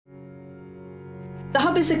The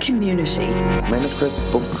Hub is a community. Manuscript,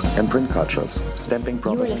 book and print cultures, stamping You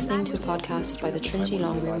are provenance. listening to a podcast by the Trinity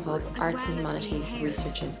Longroom Hub Arts and Humanities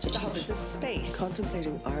Research Institute. The Hub is a space.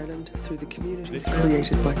 Contemplating Ireland through the communities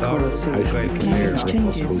created by Coral Sea.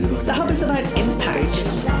 Changes. The Hub is about impact.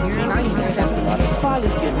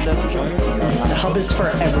 The Hub is for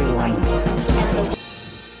everyone.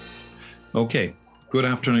 Okay, good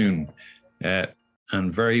afternoon,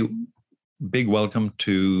 and very big welcome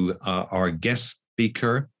to our guest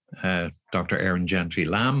speaker, Dr. Erin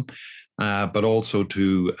Gentry-Lamb, but also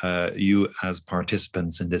to you as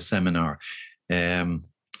participants in this seminar. I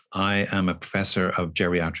am a professor of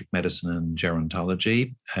geriatric medicine and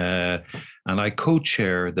gerontology, and I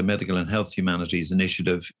co-chair the Medical and Health Humanities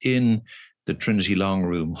Initiative in the Trinity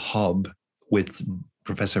Longroom Hub with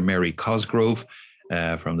Professor Mary Cosgrove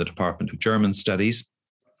from the Department of German Studies.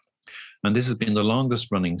 And this has been the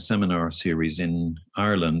longest running seminar series in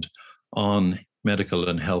Ireland on medical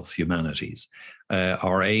and health humanities.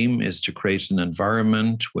 Our aim is to create an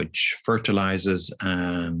environment which fertilizes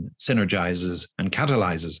and synergizes and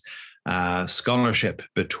catalyzes scholarship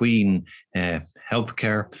between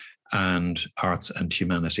healthcare and arts and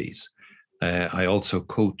humanities. I also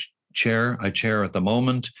chair at the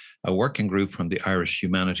moment a working group from the Irish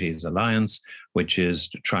Humanities Alliance, which is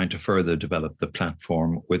trying to further develop the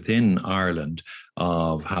platform within Ireland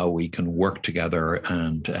of how we can work together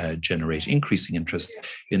and generate increasing interest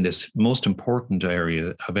in this most important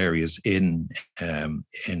areas in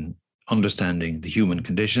understanding the human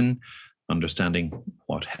condition, understanding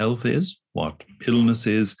what health is, what illness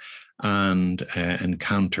is, and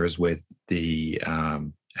encounters with the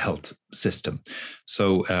health system.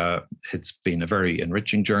 So it's been a very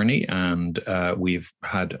enriching journey, and we've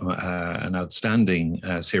had an outstanding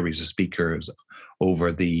series of speakers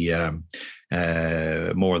over the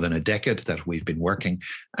more than a decade that we've been working,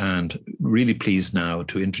 and really pleased now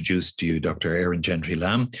to introduce to you Dr. Erin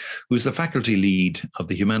Gentry-Lamb, who's the faculty lead of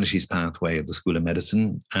the Humanities Pathway of the School of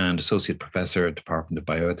Medicine and Associate Professor at Department of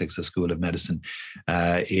Bioethics, the School of Medicine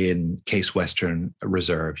in Case Western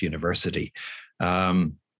Reserve University.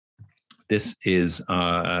 This is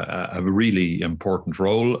a really important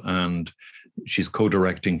role, and she's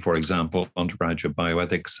co-directing, for example, undergraduate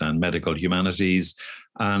bioethics and medical humanities,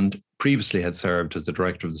 and previously had served as the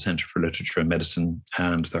director of the Centre for Literature and Medicine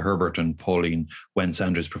and the Herbert and Pauline Wentz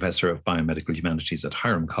Andrews Professor of Biomedical Humanities at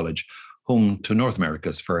Hiram College, home to North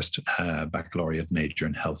America's first baccalaureate major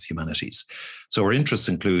in health humanities. So her interests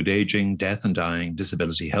include aging, death and dying,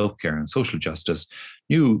 disability, healthcare and social justice,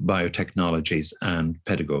 new biotechnologies and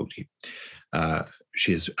pedagogy.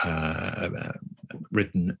 She's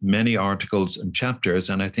written many articles and chapters,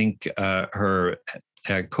 and I think her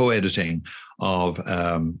co-editing of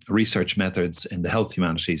research methods in the health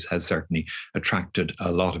humanities has certainly attracted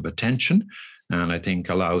a lot of attention, and I think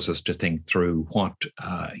allows us to think through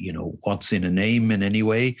what's in a name in any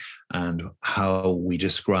way, and how we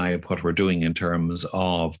describe what we're doing in terms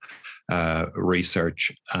of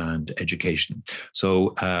research and education.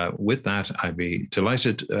 So with that, I'd be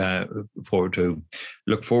delighted to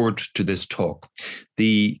look forward to this talk.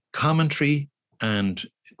 The commentary and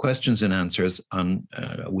questions and answers on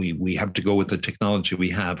we have to go with the technology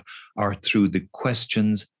we have are through the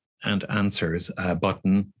questions and answers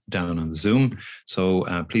button down on Zoom. So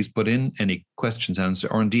please put in any questions, answer,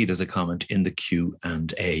 or indeed as a comment in the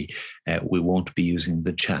Q&A. We won't be using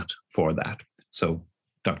the chat for that. So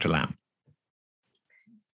Dr. Lamb.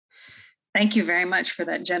 Thank you very much for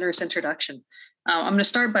that generous introduction. I'm going to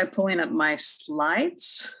start by pulling up my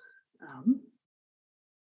slides.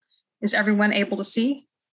 Is everyone able to see?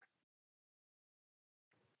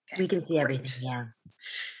 Okay, we can see everything, yeah.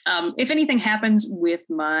 If anything happens with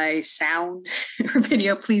my sound or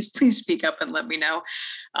video, please speak up and let me know.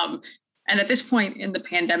 And at this point in the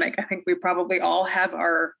pandemic, I think we probably all have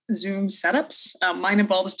our Zoom setups. Mine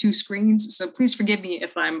involves two screens, so please forgive me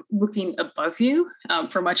if I'm looking above you.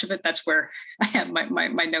 For much of it, that's where I have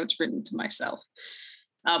my notes written to myself.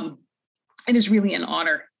 It is really an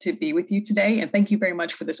honor to be with you today, and thank you very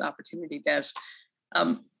much for this opportunity, Des.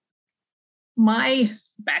 My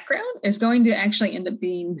background is going to actually end up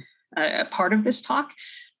being a part of this talk,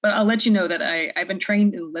 but I'll let you know that I've been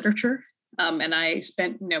trained in literature. And I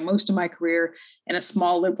spent most of my career in a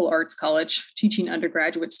small liberal arts college teaching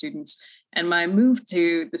undergraduate students. And my move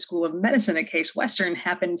to the School of Medicine at Case Western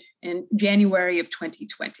happened in January of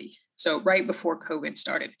 2020. So right before COVID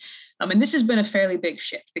started. And this has been a fairly big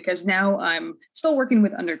shift because now I'm still working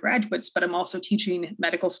with undergraduates, but I'm also teaching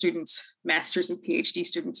medical students, master's and PhD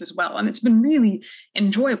students as well. And it's been really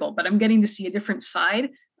enjoyable, but I'm getting to see a different side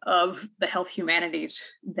of the health humanities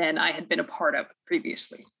than I had been a part of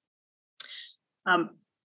previously. The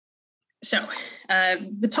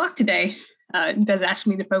talk today does ask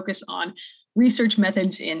me to focus on research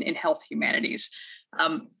methods in health humanities.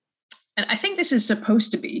 And I think this is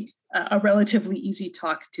supposed to be a relatively easy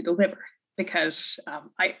talk to deliver because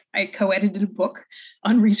I co-edited a book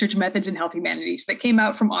on research methods in health humanities that came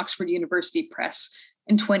out from Oxford University Press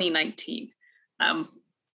in 2019.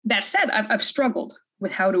 That said, I've struggled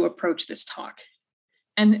with how to approach this talk.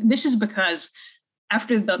 And this is because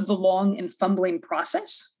after the long and fumbling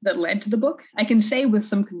process that led to the book, I can say with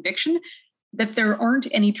some conviction that there aren't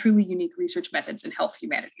any truly unique research methods in health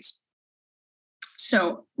humanities.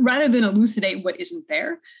 So rather than elucidate what isn't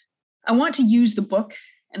there, I want to use the book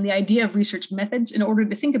and the idea of research methods in order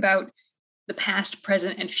to think about the past,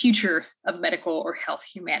 present, and future of medical or health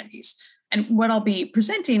humanities. And what I'll be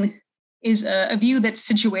presenting is a view that's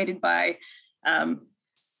situated by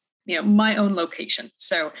my own location.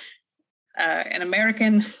 So an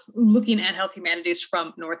American looking at health humanities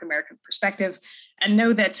from North American perspective, and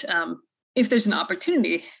know that if there's an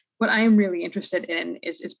opportunity, what I am really interested in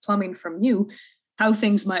is plumbing from you how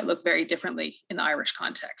things might look very differently in the Irish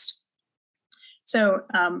context. So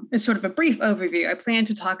as sort of a brief overview, I plan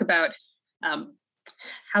to talk about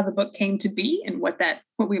how the book came to be and what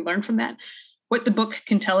we learned from that, what the book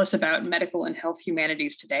can tell us about medical and health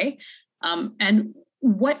humanities today, and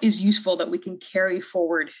what is useful that we can carry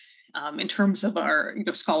forward in terms of our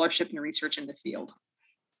scholarship and research in the field.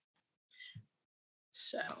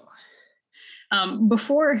 So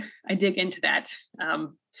before I dig into that,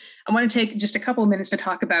 I want to take just a couple of minutes to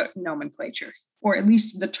talk about nomenclature, or at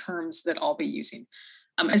least the terms that I'll be using.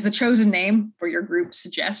 As the chosen name for your group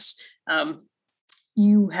suggests,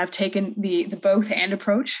 you have taken the both and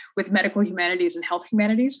approach with medical humanities and health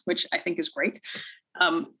humanities, which I think is great.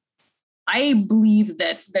 I believe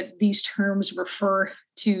that these terms refer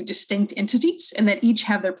to distinct entities and that each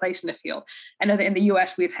have their place in the field. I know that in the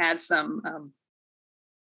US, we've had some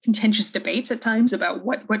contentious debates at times about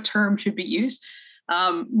what term should be used.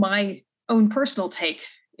 My own personal take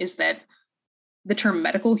is that the term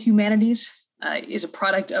medical humanities is a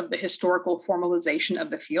product of the historical formalization of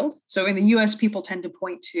the field. So in the US, people tend to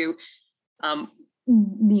point to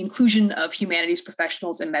the inclusion of humanities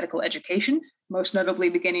professionals in medical education, most notably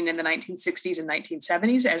beginning in the 1960s and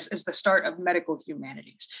 1970s as the start of medical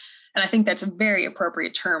humanities. And I think that's a very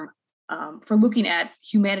appropriate term for looking at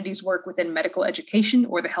humanities work within medical education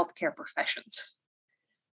or the healthcare professions.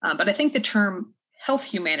 But I think the term health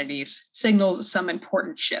humanities signals some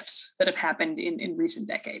important shifts that have happened in recent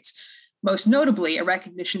decades, most notably a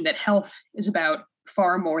recognition that health is about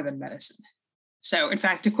far more than medicine. So in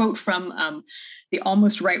fact, to quote from the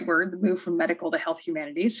almost right word, the move from medical to health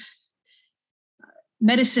humanities,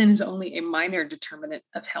 medicine is only a minor determinant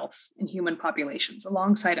of health in human populations,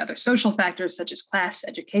 alongside other social factors such as class,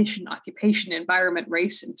 education, occupation, environment,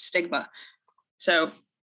 race, and stigma. So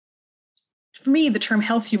for me, the term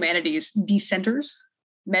health humanities decenters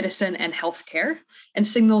medicine and healthcare and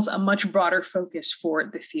signals a much broader focus for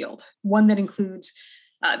the field, one that includes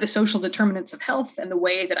the social determinants of health and the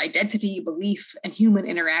way that identity, belief, and human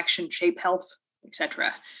interaction shape health,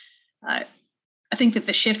 etc. I think that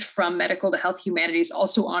the shift from medical to health humanities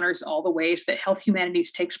also honors all the ways that health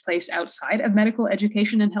humanities takes place outside of medical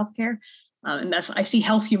education and healthcare. And thus, I see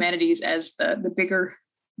health humanities as the bigger,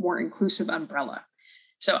 more inclusive umbrella.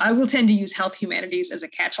 So I will tend to use health humanities as a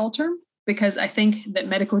catch-all term because I think that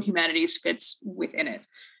medical humanities fits within it.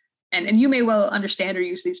 And you may well understand or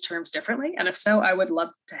use these terms differently. And if so, I would love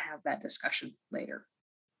to have that discussion later.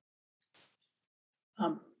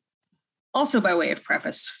 Also, by way of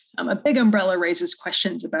preface, a big umbrella raises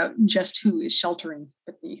questions about just who is sheltering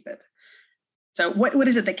beneath it. So what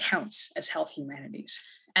is it that counts as health humanities?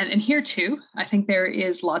 And here too, I think there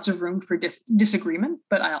is lots of room for disagreement,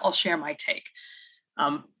 but I'll share my take.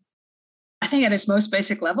 I think at its most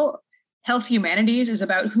basic level, health humanities is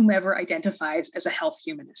about whomever identifies as a health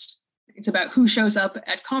humanist. It's about who shows up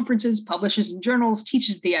at conferences, publishes in journals,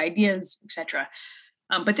 teaches the ideas, etc.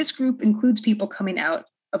 But this group includes people coming out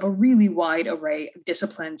of a really wide array of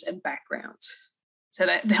disciplines and backgrounds. So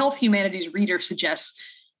that the health humanities reader suggests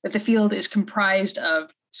that the field is comprised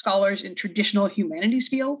of scholars in traditional humanities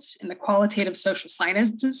fields, in the qualitative social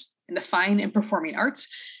sciences, in the fine and performing arts,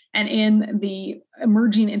 and in the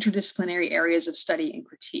emerging interdisciplinary areas of study and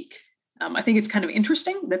critique. I think it's kind of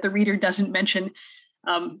interesting that the reader doesn't mention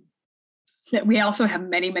that we also have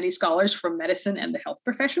many, many scholars from medicine and the health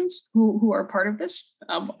professions who are part of this.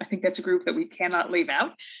 I think that's a group that we cannot leave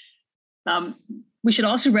out. We should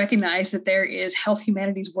also recognize that there is health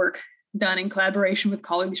humanities work done in collaboration with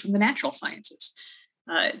colleagues from the natural sciences.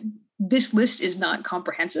 This list is not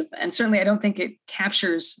comprehensive, and certainly I don't think it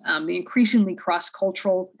captures the increasingly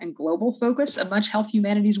cross-cultural and global focus of much health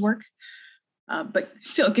humanities work. But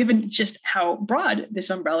still, given just how broad this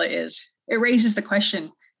umbrella is, it raises the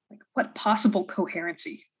question, like, what possible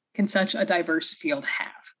coherency can such a diverse field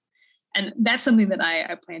have? And that's something that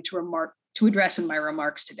I plan to address in my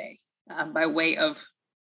remarks today by way of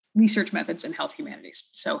research methods in health humanities.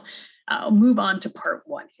 So I'll move on to part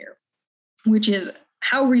one here, which is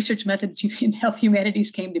how research methods in health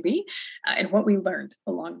humanities came to be and what we learned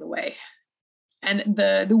along the way. And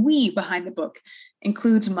the we behind the book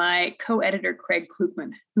includes my co-editor, Craig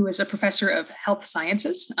Klukman, who is a professor of health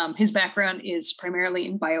sciences. His background is primarily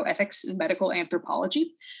in bioethics and medical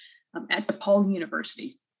anthropology at DePaul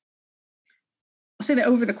University. I'll say that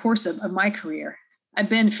over the course of my career, I've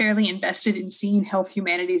been fairly invested in seeing health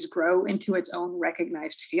humanities grow into its own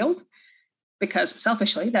recognized field, because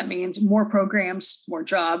selfishly, that means more programs, more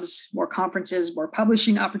jobs, more conferences, more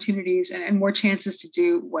publishing opportunities, and more chances to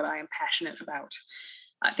do what I am passionate about.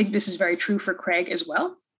 I think this is very true for Craig as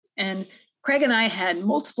well. And Craig and I had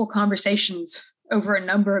multiple conversations over a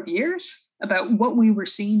number of years about what we were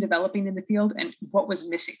seeing developing in the field and what was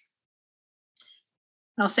missing.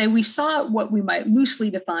 I'll say we saw what we might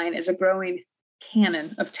loosely define as a growing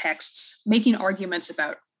canon of texts, making arguments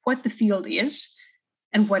about what the field is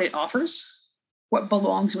and what it offers, what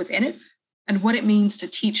belongs within it, and what it means to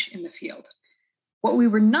teach in the field. What we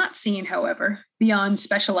were not seeing, however, beyond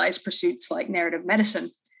specialized pursuits like narrative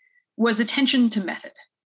medicine, was attention to method.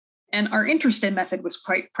 And our interest in method was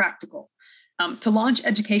quite practical. To launch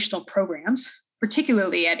educational programs,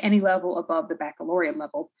 particularly at any level above the baccalaureate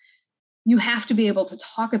level, you have to be able to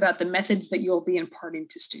talk about the methods that you'll be imparting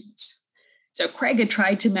to students. So Craig had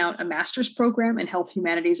tried to mount a master's program in health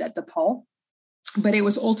humanities at DePaul, but it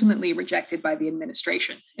was ultimately rejected by the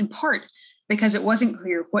administration, in part because it wasn't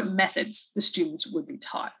clear what methods the students would be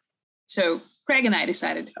taught. So Craig and I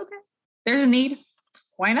decided, okay, there's a need.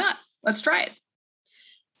 Why not? Let's try it.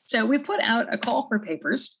 So we put out a call for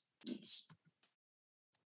papers.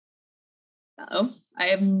 Uh-oh, I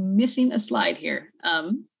am missing a slide here.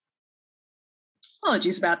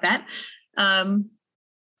 Apologies about that.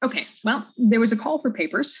 Okay, well, there was a call for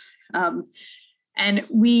papers, and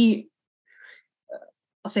we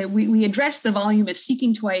addressed the volume as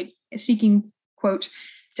seeking, quote,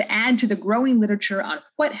 to add to the growing literature on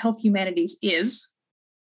what health humanities is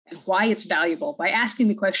and why it's valuable by asking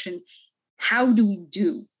the question, how do we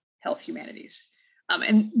do health humanities?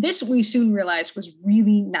 And this, we soon realized, was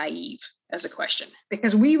really naive as a question,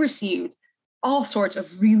 because we received all sorts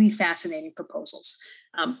of really fascinating proposals,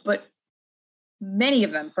 but many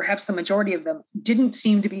of them, perhaps the majority of them, didn't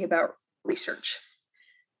seem to be about research.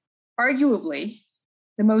 Arguably,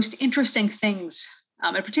 the most interesting things,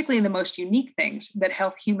 and particularly the most unique things that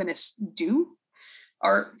health humanists do,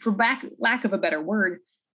 are, for lack of a better word,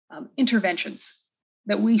 interventions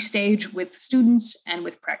that we stage with students and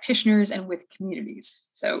with practitioners and with communities.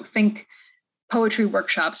 So think poetry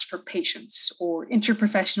workshops for patients, or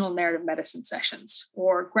interprofessional narrative medicine sessions,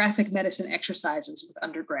 or graphic medicine exercises with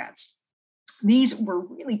undergrads. These were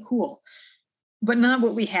really cool, but not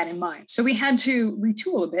what we had in mind. So we had to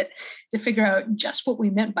retool a bit to figure out just what we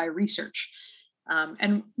meant by research,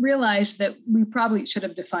 and realized that we probably should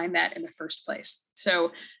have defined that in the first place.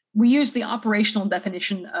 So we used the operational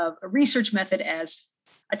definition of a research method as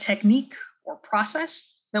a technique or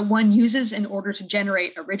process that one uses in order to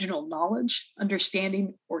generate original knowledge,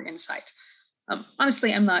 understanding, or insight.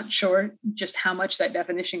 Honestly, I'm not sure just how much that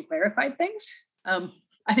definition clarified things.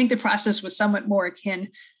 I think the process was somewhat more akin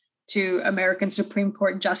to American Supreme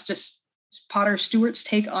Court Justice Potter Stewart's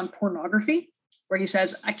take on pornography, where he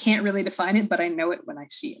says, I can't really define it, but I know it when I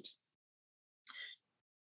see it.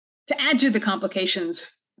 To add to the complications,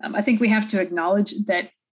 I think we have to acknowledge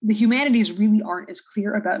that the humanities really aren't as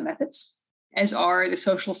clear about methods as are the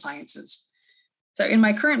social sciences. So in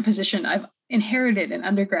my current position, I've inherited an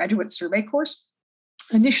undergraduate survey course,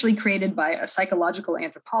 initially created by a psychological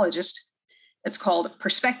anthropologist. It's called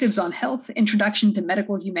Perspectives on Health, Introduction to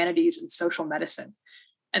Medical Humanities and Social Medicine.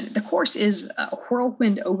 And the course is a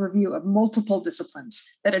whirlwind overview of multiple disciplines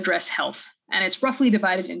that address health. And it's roughly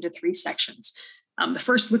divided into 3 sections. The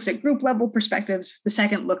first looks at group level perspectives. The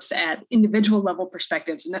second looks at individual level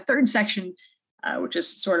perspectives. And the third section, which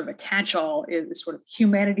is sort of a catch-all, is sort of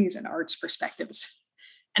humanities and arts perspectives.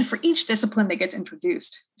 And for each discipline that gets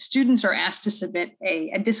introduced, students are asked to submit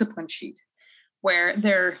a discipline sheet where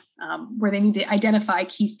they need to identify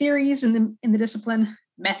key theories in the discipline,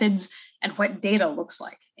 methods, and what data looks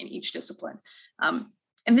like in each discipline.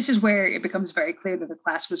 And this is where it becomes very clear that the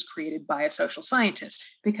class was created by a social scientist,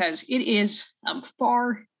 because it is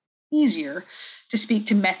far easier to speak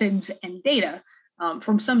to methods and data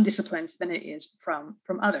from some disciplines than it is from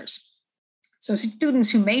others. So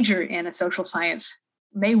students who major in a social science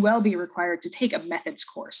may well be required to take a methods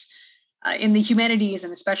course. In the humanities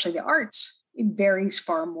and especially the arts, it varies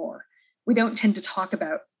far more. We don't tend to talk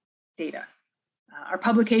about data. Our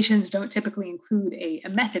publications don't typically include a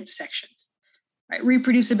methods section. Right?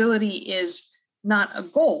 Reproducibility is not a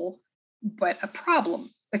goal, but a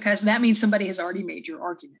problem, because that means somebody has already made your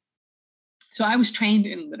argument. So I was trained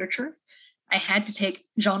in literature. I had to take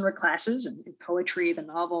genre classes in poetry, the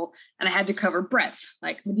novel, and I had to cover breadth,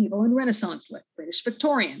 like medieval and Renaissance lit, British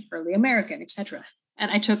Victorian, early American, etc.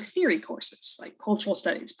 And I took theory courses like cultural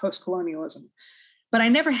studies, post-colonialism, but I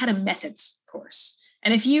never had a methods course.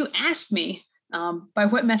 And if you asked me by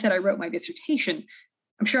what method I wrote my dissertation,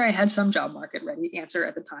 I'm sure I had some job market ready answer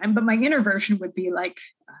at the time, but my inner version would be like,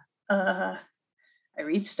 I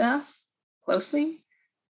read stuff closely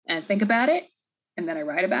and think about it, and then I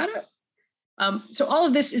write about it. So all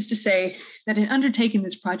of this is to say that in undertaking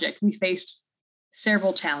this project, we faced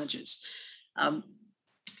several challenges.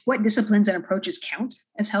 What disciplines and approaches count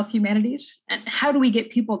as health humanities? And how do we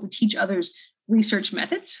get people to teach others research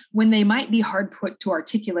methods when they might be hard put to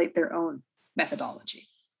articulate their own methodology?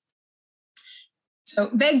 So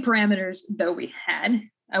vague parameters, though we had,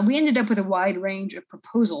 we ended up with a wide range of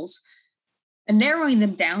proposals, and narrowing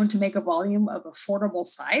them down to make a volume of affordable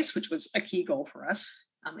size, which was a key goal for us,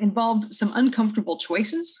 involved some uncomfortable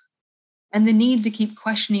choices and the need to keep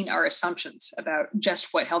questioning our assumptions about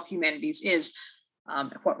just what health humanities is,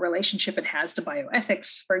 what relationship it has to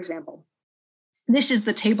bioethics, for example. This is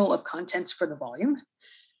the table of contents for the volume.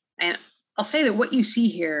 And I'll say that what you see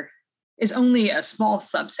here is only a small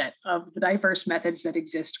subset of the diverse methods that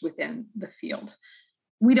exist within the field.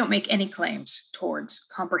 We don't make any claims towards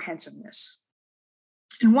comprehensiveness.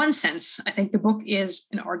 In one sense, I think the book is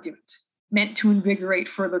an argument meant to invigorate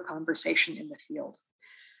further conversation in the field.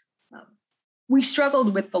 We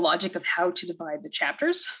struggled with the logic of how to divide the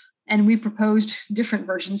chapters, and we proposed different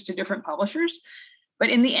versions to different publishers. But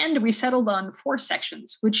in the end, we settled on 4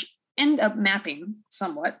 sections, which end up mapping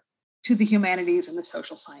somewhat to the humanities and the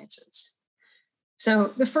social sciences.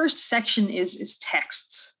 So the first section is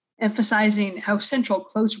texts, emphasizing how central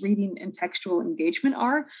close reading and textual engagement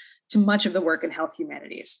are to much of the work in health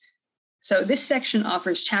humanities. So this section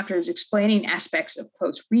offers chapters explaining aspects of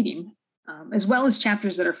close reading, as well as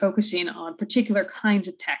chapters that are focusing on particular kinds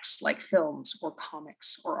of texts like films or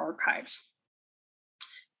comics or archives.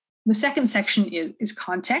 The second section is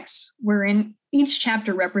context, wherein each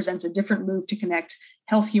chapter represents a different move to connect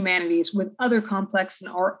health humanities with other complex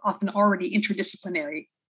and often already interdisciplinary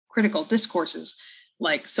critical discourses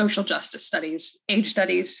like social justice studies, age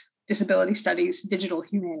studies, disability studies, digital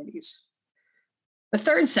humanities. The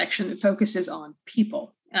third section focuses on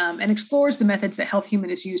people and explores the methods that health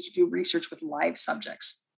humanists use to do research with live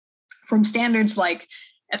subjects, from standards like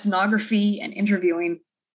ethnography and interviewing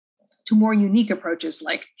to more unique approaches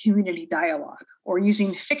like community dialogue or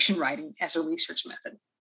using fiction writing as a research method.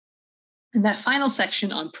 And that final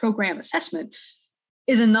section on program assessment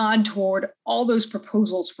is a nod toward all those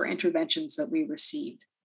proposals for interventions that we received.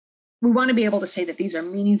 We want to be able to say that these are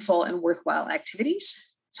meaningful and worthwhile activities.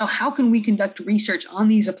 So how can we conduct research on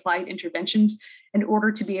these applied interventions in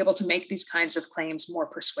order to be able to make these kinds of claims more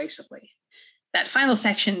persuasively? That final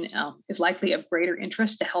section is likely of greater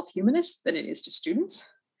interest to health humanists than it is to students.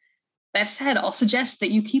 That said, I'll suggest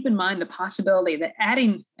that you keep in mind the possibility that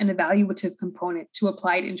adding an evaluative component to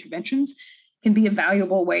applied interventions can be a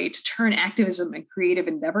valuable way to turn activism and creative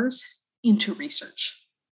endeavors into research.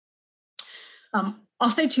 I'll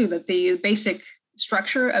say too that the basic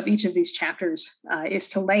structure of each of these chapters is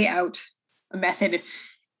to lay out a method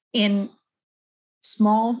in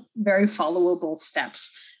small, very followable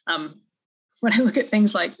steps. When I look at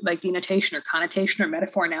things like denotation or connotation or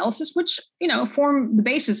metaphor analysis, which form the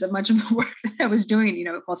basis of much of the work that I was doing,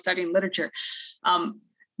 while studying literature,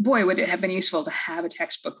 boy, would it have been useful to have a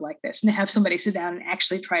textbook like this and to have somebody sit down and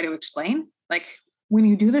actually try to explain, like, when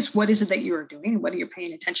you do this, what is it that you are doing? What are you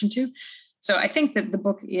paying attention to? So I think that the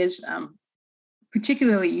book is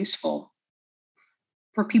particularly useful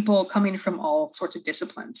for people coming from all sorts of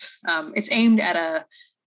disciplines. It's aimed at a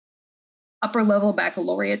upper level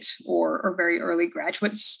baccalaureate or very early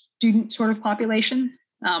graduate student sort of population.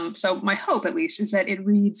 So my hope, at least, is that it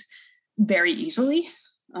reads very easily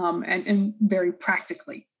and very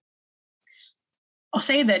practically. I'll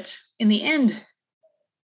say that in the end,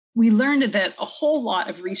 we learned that a whole lot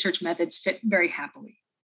of research methods fit very happily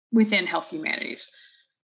within health humanities.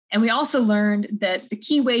 And we also learned that the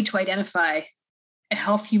key way to identify a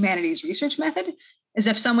health humanities research method is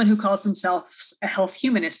if someone who calls themselves a health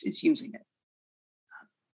humanist is using it.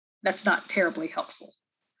 That's not terribly helpful.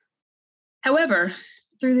 However,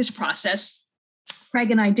 through this process,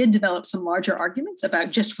 Craig and I did develop some larger arguments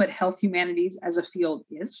about just what health humanities as a field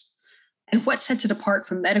is and what sets it apart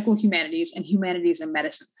from medical humanities and humanities and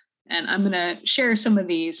medicine. And I'm going to share some of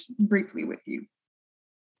these briefly with you.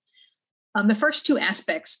 The first two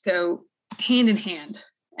aspects go hand in hand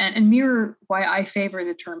and mirror why I favor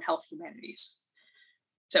the term health humanities.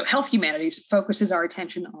 So health humanities focuses our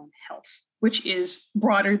attention on health, which is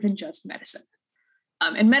broader than just medicine.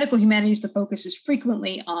 In medical humanities, the focus is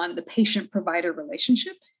frequently on the patient-provider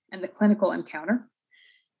relationship and the clinical encounter.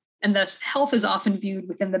 And thus, health is often viewed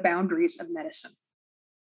within the boundaries of medicine.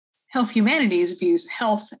 Health humanities views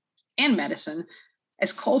health and medicine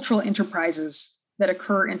as cultural enterprises that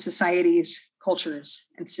occur in societies, cultures,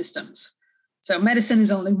 and systems. So medicine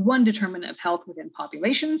is only one determinant of health within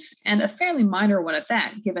populations, and a fairly minor one at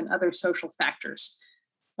that, given other social factors.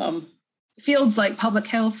 Fields like public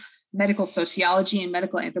health, medical sociology, and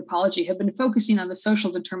medical anthropology have been focusing on the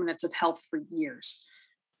social determinants of health for years.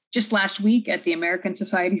 Just last week at the American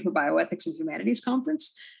Society for Bioethics and Humanities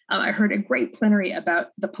conference, I heard a great plenary about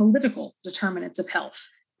the political determinants of health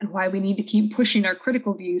and why we need to keep pushing our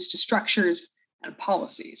critical views to structures and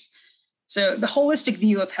policies. So the holistic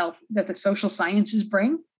view of health that the social sciences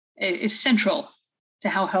bring is central to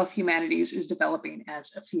how health humanities is developing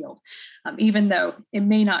as a field, even though it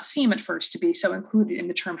may not seem at first to be so included in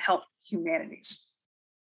the term health humanities.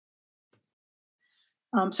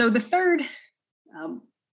 So the third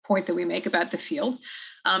point that we make about the field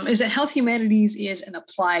is that health humanities is an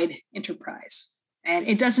applied enterprise, and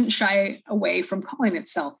it doesn't shy away from calling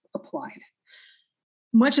itself applied.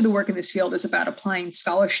 Much of the work in this field is about applying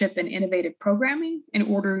scholarship and innovative programming in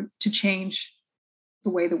order to change the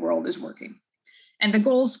way the world is working. And the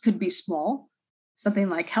goals could be small, something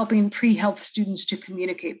like helping pre-health students to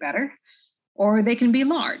communicate better, or they can be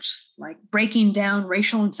large, like breaking down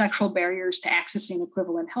racial and sexual barriers to accessing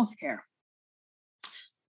equivalent healthcare.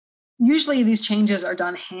 Usually these changes are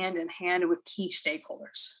done hand in hand with key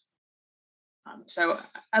stakeholders. So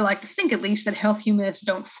I like to think, at least, that health humanists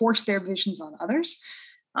don't force their visions on others,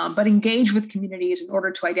 but engage with communities in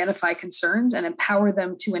order to identify concerns and empower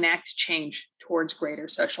them to enact change towards greater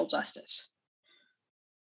social justice.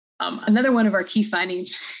 Another one of our key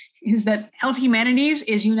findings is that health humanities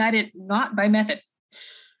is united not by method,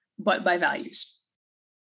 but by values.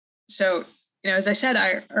 So, as I said,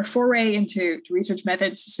 our foray into research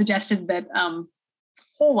methods suggested that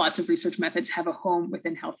whole lots of research methods have a home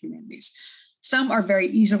within health humanities. Some are very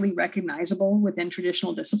easily recognizable within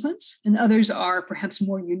traditional disciplines, and others are perhaps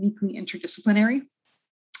more uniquely interdisciplinary.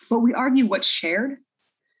 But we argue what's shared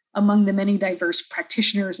among the many diverse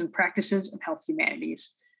practitioners and practices of health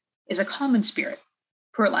humanities is a common spirit,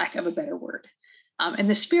 for lack of a better word. And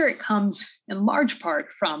the spirit comes in large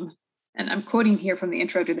part from, and I'm quoting here from the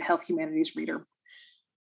intro to the Health Humanities Reader,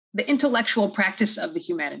 the intellectual practice of the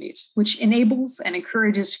humanities, which enables and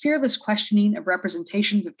encourages fearless questioning of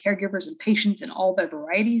representations of caregivers and patients in all their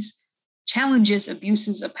varieties, challenges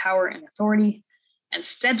abuses of power and authority, and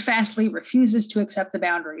steadfastly refuses to accept the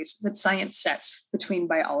boundaries that science sets between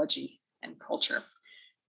biology and culture.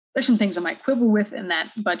 There's some things I might quibble with in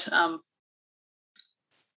that, but I'll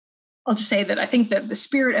just say that I think that the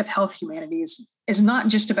spirit of health humanities is not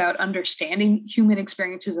just about understanding human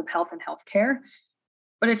experiences of health and healthcare,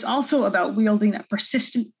 but it's also about wielding a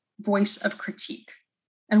persistent voice of critique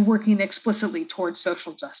and working explicitly towards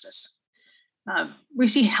social justice. We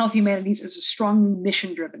see health humanities as a strongly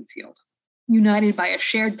mission-driven field, united by a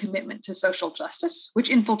shared commitment to social justice, which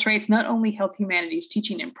infiltrates not only health humanities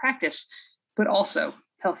teaching and practice, but also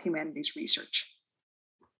health humanities research.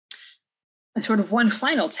 And sort of one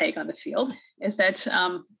final take on the field is that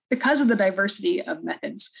because of the diversity of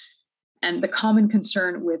methods and the common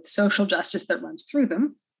concern with social justice that runs through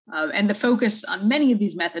them, and the focus on many of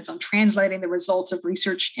these methods on translating the results of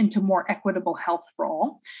research into more equitable health for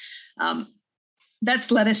all,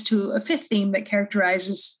 that's led us to a fifth theme that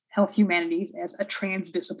characterizes health humanities as a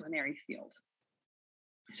transdisciplinary field.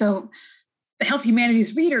 So the Health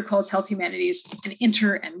Humanities Reader calls health humanities an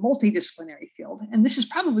inter and multidisciplinary field, and this is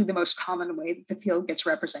probably the most common way that the field gets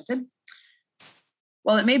represented.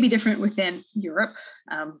 While it may be different within Europe,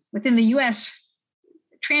 within the US,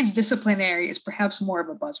 transdisciplinary is perhaps more of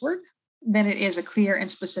a buzzword than it is a clear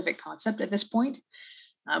and specific concept at this point,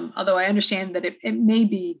 although I understand that it may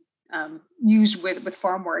be used with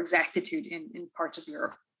far more exactitude in parts of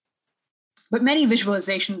Europe. But many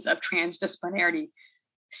visualizations of transdisciplinarity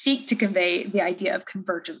seek to convey the idea of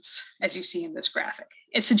convergence, as you see in this graphic.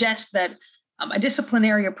 It suggests that a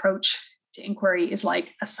disciplinary approach to inquiry is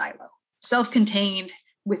like a silo, self-contained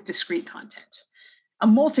with discrete content. A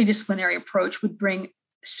multidisciplinary approach would bring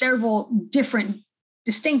several different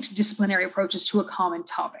distinct disciplinary approaches to a common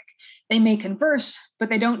topic. They may converse, but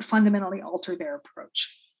they don't fundamentally alter their approach.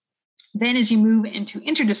 Then as you move into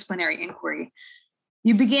interdisciplinary inquiry,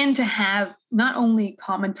 you begin to have not only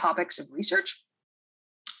common topics of research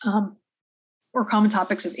or common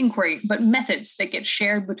topics of inquiry, but methods that get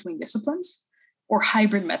shared between disciplines or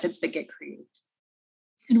hybrid methods that get created.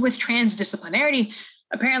 And with transdisciplinarity,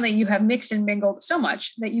 apparently you have mixed and mingled so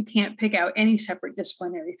much that you can't pick out any separate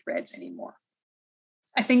disciplinary threads anymore.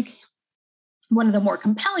 I think one of the more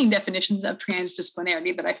compelling definitions of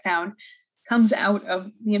transdisciplinarity that I found comes out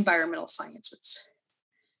of the environmental sciences.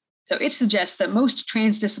 So it suggests that most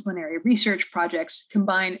transdisciplinary research projects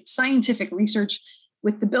combine scientific research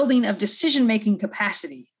with the building of decision-making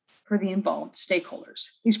capacity for the involved stakeholders.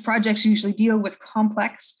 These projects usually deal with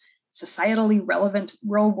complex, societally relevant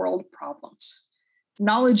real-world problems.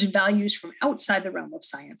 Knowledge and values from outside the realm of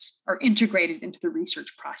science are integrated into the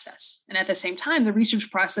research process. And at the same time, the research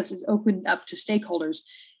process is opened up to stakeholders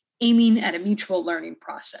aiming at a mutual learning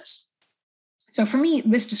process. So for me,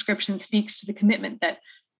 this description speaks to the commitment that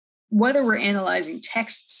whether we're analyzing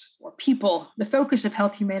texts or people, the focus of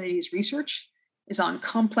health humanities research is on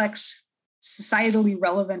complex, societally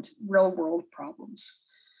relevant real-world problems.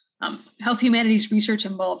 Health humanities research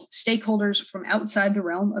involves stakeholders from outside the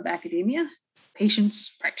realm of academia,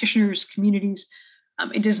 patients, practitioners, communities.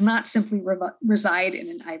 It does not simply reside in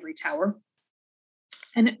an ivory tower.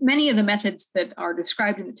 And many of the methods that are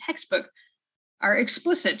described in the textbook are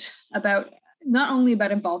explicit about not only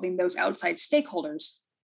about involving those outside stakeholders,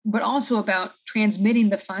 but also about transmitting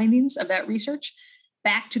the findings of that research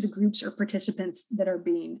back to the groups or participants that are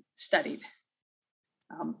being studied.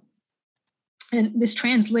 And this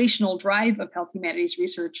translational drive of health humanities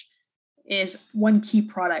research is one key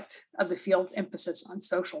product of the field's emphasis on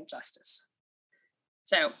social justice.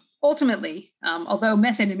 So ultimately, although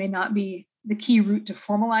method may not be the key route to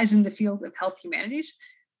formalizing the field of health humanities,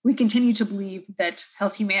 we continue to believe that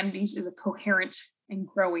health humanities is a coherent and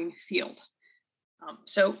growing field.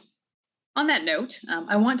 So on that note,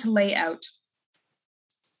 I want to lay out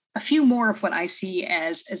a few more of what I see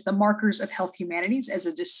as the markers of health humanities as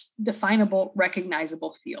a definable,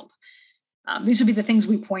 recognizable field. These would be the things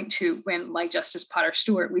we point to when, like Justice Potter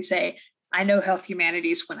Stewart, we say, I know health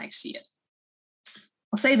humanities when I see it.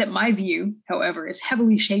 I'll say that my view, however, is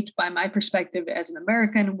heavily shaped by my perspective as an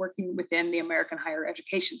American working within the American higher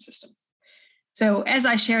education system. So as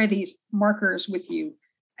I share these markers with you,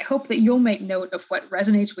 I hope that you'll make note of what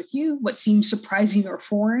resonates with you, what seems surprising or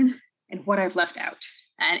foreign, and what I've left out.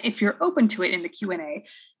 And if you're open to it in the Q&A,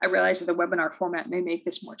 I realize that the webinar format may make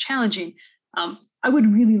this more challenging. I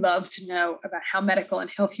would really love to know about how medical and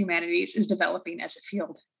health humanities is developing as a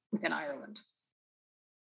field within Ireland.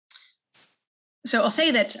 So I'll say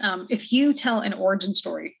that if you tell an origin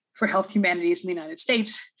story for health humanities in the United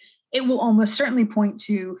States, it will almost certainly point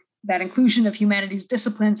to that inclusion of humanities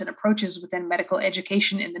disciplines and approaches within medical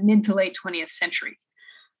education in the mid to late 20th century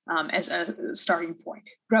as a starting point,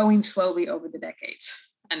 growing slowly over the decades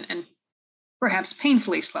and perhaps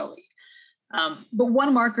painfully slowly. But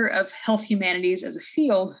one marker of health humanities as a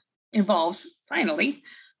field involves, finally,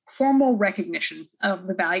 formal recognition of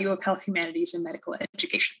the value of health humanities in medical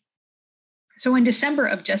education. So in December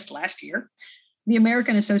of just last year, the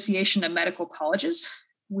American Association of Medical Colleges,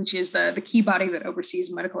 which is the key body that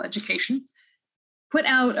oversees medical education, put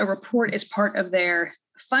out a report as part of their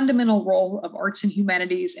Fundamental Role of Arts and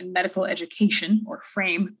Humanities in Medical Education, or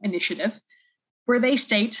FRAME initiative, where they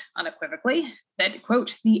state unequivocally that,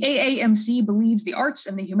 quote, the AAMC believes the arts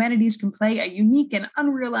and the humanities can play a unique and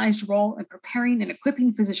unrealized role in preparing and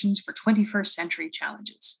equipping physicians for 21st century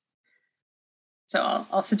challenges. So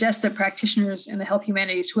I'll suggest that practitioners in the health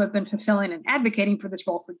humanities who have been fulfilling and advocating for this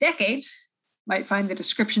role for decades might find the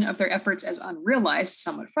description of their efforts as unrealized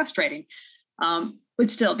somewhat frustrating. But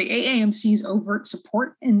still, the AAMC's overt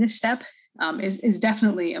support in this step is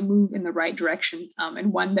definitely a move in the right direction,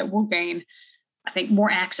 and one that will gain, I think,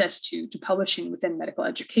 more access to publishing within medical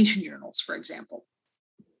education journals, for example.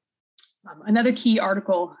 Another key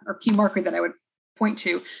article or key marker that I would point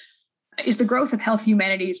to is the growth of health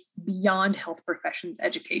humanities beyond health professions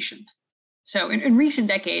education. So in recent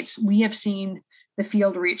decades, we have seen the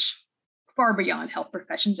field reach far beyond health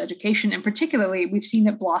professions education, and particularly we've seen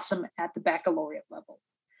it blossom at the baccalaureate level.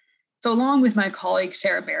 So along with my colleague,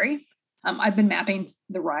 Sarah Berry, I've been mapping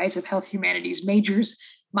the rise of health humanities majors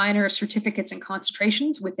minors, certificates, and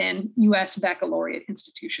concentrations within US baccalaureate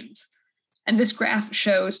institutions. And this graph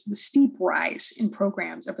shows the steep rise in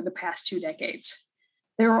programs over the past 2 decades.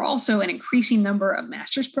 There are also an increasing number of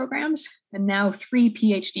master's programs and now 3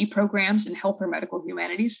 PhD programs in health or medical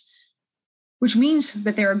humanities, which means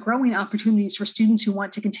that there are growing opportunities for students who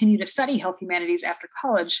want to continue to study health humanities after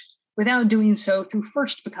college without doing so through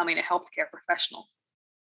first becoming a healthcare professional.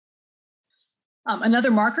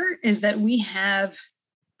 Another marker is that we have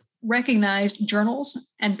recognized journals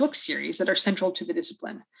and book series that are central to the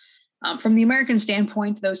discipline. From the American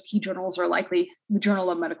standpoint, those key journals are likely the Journal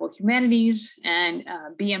of Medical Humanities and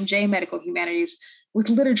BMJ Medical Humanities, with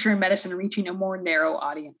literature and medicine reaching a more narrow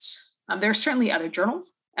audience. There are certainly other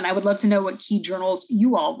journals, and I would love to know what key journals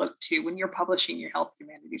you all look to when you're publishing your health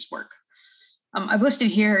humanities work. I've listed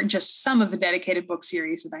here just some of the dedicated book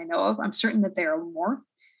series that I know of. I'm certain that there are more.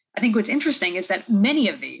 I think what's interesting is that many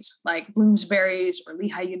of these, like Bloomsbury's or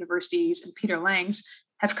Lehigh University's and Peter Lang's,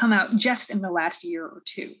 have come out just in the last year or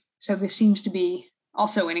two. So this seems to be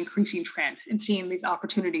also an increasing trend in seeing these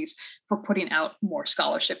opportunities for putting out more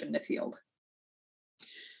scholarship in the field.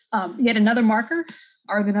 Yet another marker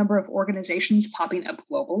are the number of organizations popping up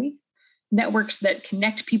globally, networks that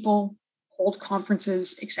connect people, hold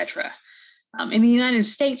conferences, etc. In the United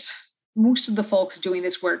States, most of the folks doing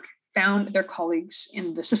this work found their colleagues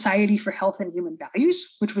in the Society for Health and Human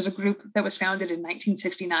Values, which was a group that was founded in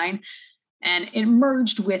 1969. And it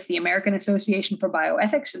merged with the American Association for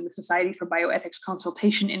Bioethics and the Society for Bioethics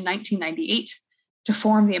Consultation in 1998 to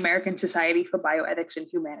form the American Society for Bioethics and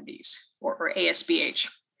Humanities, or ASBH.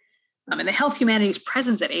 And the health humanities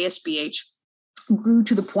presence at ASBH grew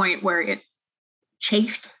to the point where it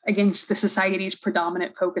chafed against the society's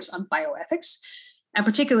predominant focus on bioethics, and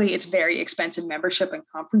particularly its very expensive membership and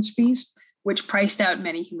conference fees, which priced out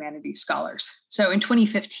many humanities scholars. So in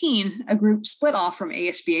 2015, a group split off from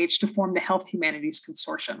ASBH to form the Health Humanities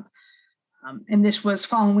Consortium. And this was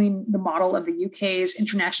following the model of the UK's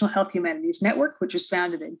International Health Humanities Network, which was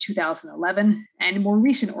founded in 2011, and more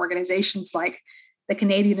recent organizations like the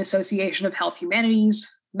Canadian Association of Health Humanities,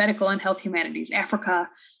 Medical and Health Humanities Africa,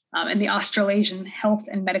 and the Australasian Health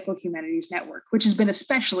and Medical Humanities Network, which has been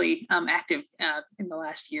especially active in the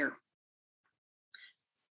last year.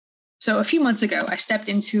 So a few months ago, I stepped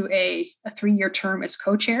into a 3-year term as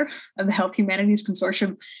co-chair of the Health Humanities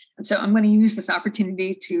Consortium. And so I'm going to use this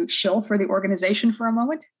opportunity to shill for the organization for a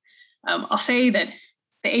moment. I'll say that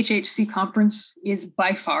the HHC conference is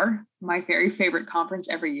by far my very favorite conference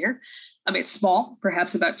every year. It's small,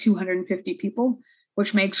 perhaps about 250 people,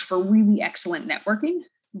 which makes for really excellent networking,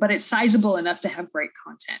 but it's sizable enough to have great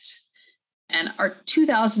content. And our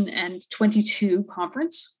 2022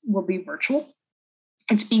 conference will be virtual.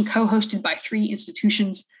 It's being co-hosted by 3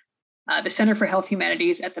 institutions, the Center for Health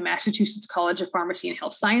Humanities at the Massachusetts College of Pharmacy and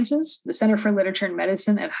Health Sciences, the Center for Literature and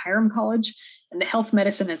Medicine at Hiram College, and the Health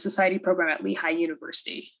Medicine and Society program at Lehigh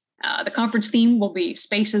University. The conference theme will be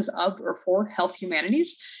Spaces of or for Health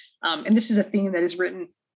Humanities. And this is a theme that is written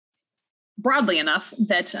broadly enough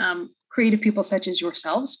that creative people such as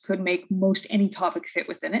yourselves could make most any topic fit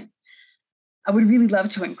within it. I would really love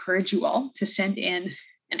to encourage you all to send in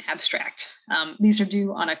an abstract. These are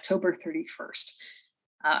due on October 31st.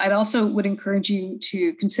 I'd also would encourage you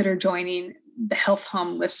to consider joining the Health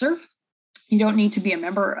Hum listserv. You don't need to be a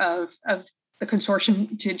member of the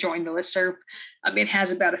consortium to join the listserv. It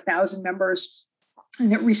has about 1,000 members,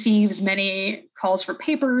 and it receives many calls for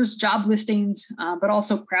papers, job listings, but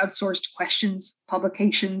also crowdsourced questions,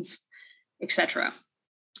 publications, etc.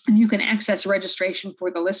 And you can access registration for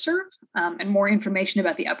the listserv and more information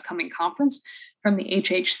about the upcoming conference from the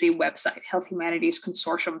HHC website,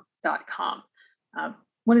 healthhumanities.consortium.com.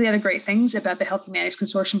 One of the other great things about the Health Humanities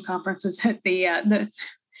Consortium conference is that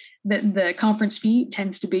the conference fee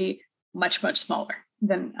tends to be much, much smaller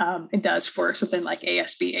than it does for something like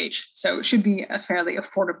ASBH. So it should be a fairly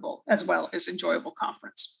affordable as well as enjoyable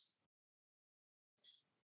conference.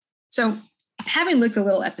 So having looked a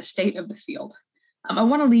little at the state of the field, I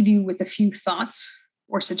want to leave you with a few thoughts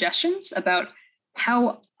or suggestions about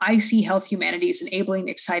how I see health humanities enabling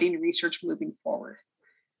exciting research moving forward.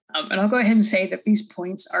 And I'll go ahead and say that these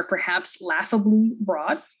points are perhaps laughably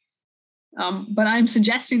broad, but I'm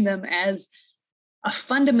suggesting them as a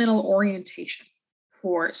fundamental orientation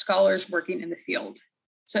for scholars working in the field.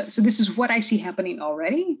 So this is what I see happening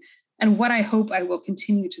already and what I hope I will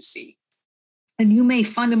continue to see. And you may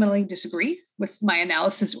fundamentally disagree with my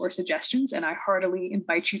analysis or suggestions, and I heartily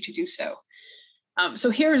invite you to do so. So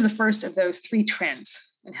here's the first of those 3 trends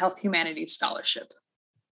in health humanities scholarship.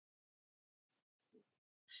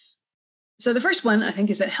 So the first one, I think,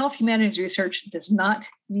 is that health humanities research does not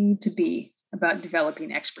need to be about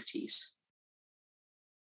developing expertise.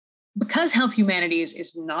 Because health humanities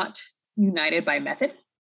is not united by method,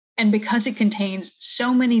 and because it contains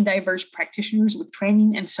so many diverse practitioners with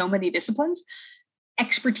training in so many disciplines,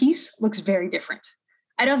 expertise looks very different.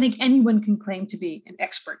 I don't think anyone can claim to be an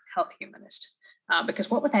expert health humanist, because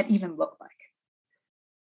what would that even look like?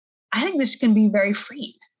 I think this can be very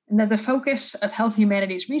freeing, and that the focus of health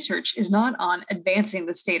humanities research is not on advancing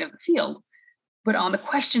the state of the field, but on the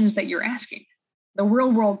questions that you're asking, the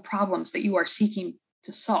real-world problems that you are seeking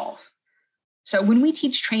to solve. So when we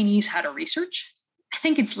teach trainees how to research, I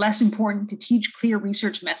think it's less important to teach clear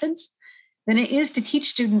research methods than it is to teach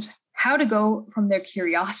students how to go from their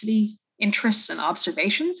curiosity, interests, and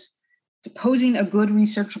observations to posing a good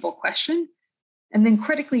researchable question, and then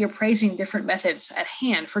critically appraising different methods at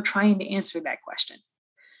hand for trying to answer that question.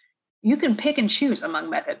 You can pick and choose among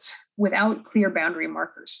methods without clear boundary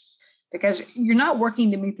markers, because you're not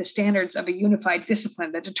working to meet the standards of a unified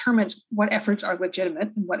discipline that determines what efforts are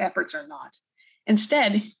legitimate and what efforts are not.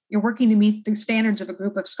 Instead, you're working to meet the standards of a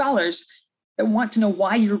group of scholars that want to know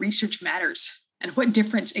why your research matters and what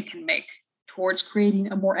difference it can make towards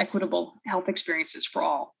creating a more equitable health experiences for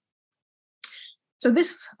all. So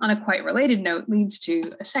this, on a quite related note, leads to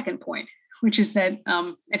a second point, which is that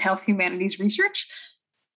in health humanities research,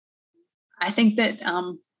 I think that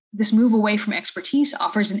this move away from expertise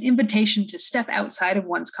offers an invitation to step outside of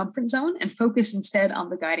one's comfort zone and focus instead on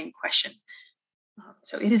the guiding question.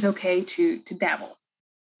 So it is okay to dabble.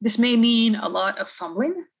 This may mean a lot of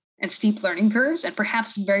fumbling and steep learning curves and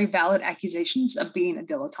perhaps very valid accusations of being a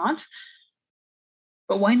dilettante,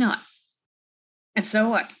 but why not? And so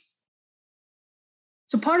what?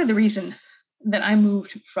 So part of the reason that I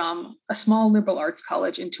moved from a small liberal arts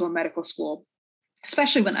college into a medical school,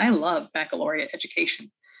 especially when I love baccalaureate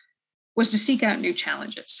education, was to seek out new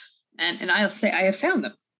challenges. And I'll say I have found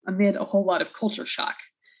them amid a whole lot of culture shock.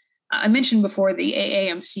 I mentioned before the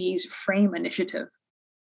AAMC's FRAME initiative.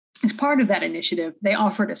 As part of that initiative, they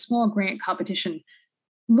offered a small grant competition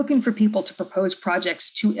looking for people to propose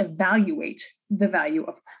projects to evaluate the value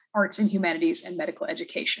of arts and humanities and medical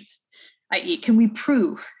education, i.e., can we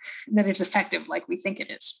prove that it's effective like we think it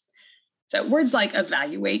is? So words like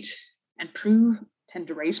evaluate and prove tend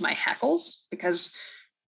to raise my hackles, because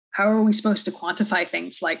how are we supposed to quantify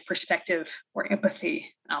things like perspective or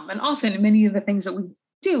empathy? And often many of the things that we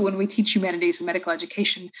do when we teach humanities and medical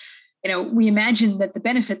education, we imagine that the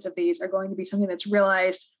benefits of these are going to be something that's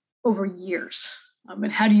realized over years.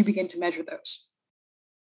 And how do you begin to measure those?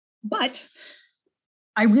 But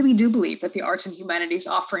I really do believe that the arts and humanities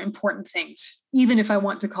offer important things, even if I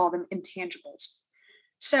want to call them intangibles.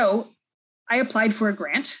 So I applied for a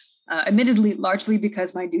grant, admittedly largely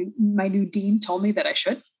because my new dean told me that I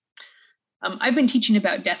should. I've been teaching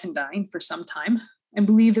about death and dying for some time and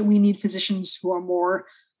believe that we need physicians who are more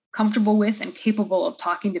comfortable with and capable of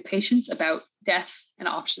talking to patients about death and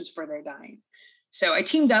options for their dying. So I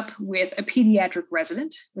teamed up with a pediatric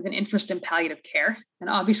resident with an interest in palliative care, and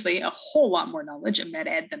obviously a whole lot more knowledge of med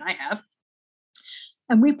ed than I have.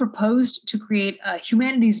 And we proposed to create a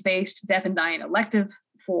humanities-based death and dying elective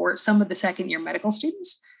for some of the second-year medical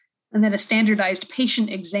students, and then a standardized patient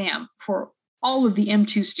exam for all of the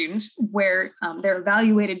M2 students, where they're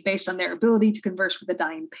evaluated based on their ability to converse with a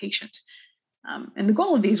dying patient. And the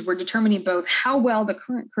goal of these were determining both how well the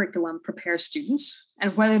current curriculum prepares students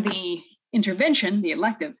and whether the intervention, the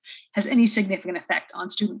elective, has any significant effect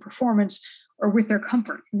on student performance or with their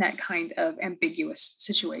comfort in that kind of ambiguous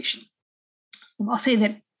situation. I'll say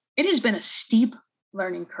that it has been a steep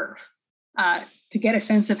learning curve to get a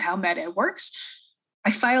sense of how med ed works.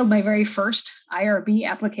 I filed my very first IRB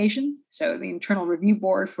application, so the internal review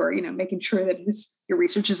board for making sure that your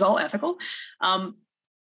research is all ethical. I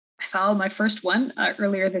filed my first one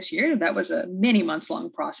earlier this year. That was a many months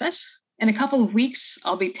long process. In a couple of weeks,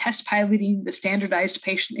 I'll be test piloting the standardized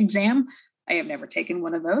patient exam. I have never taken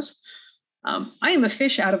one of those. I am a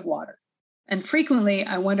fish out of water, and frequently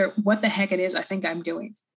I wonder what the heck it is I think I'm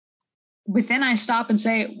doing. But then I stop and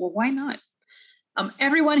say, well, why not?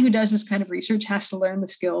 Everyone who does this kind of research has to learn the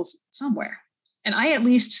skills somewhere. And I at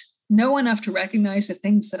least know enough to recognize the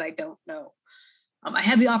things that I don't know. I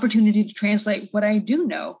have the opportunity to translate what I do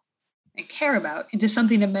know and care about into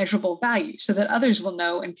something of measurable value so that others will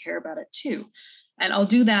know and care about it too. And I'll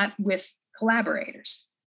do that with collaborators.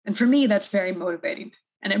 And for me, that's very motivating.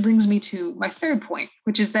 And it brings me to my third point,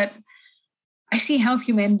 which is that I see health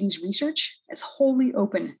humanities research as wholly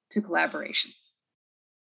open to collaboration.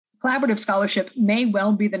 Collaborative scholarship may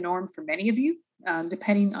well be the norm for many of you,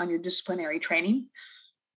 depending on your disciplinary training.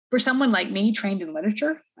 For someone like me trained in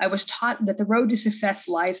literature, I was taught that the road to success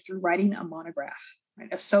lies through writing a monograph.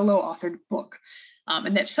 right? A solo authored book.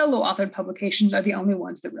 And that solo authored publications are the only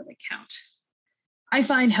ones that really count. I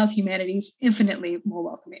find health humanities infinitely more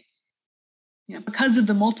welcoming. Because of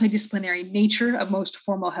the multidisciplinary nature of most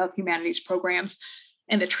formal health humanities programs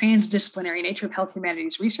and the transdisciplinary nature of health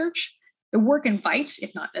humanities research, the work invites,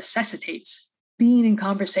 if not necessitates, being in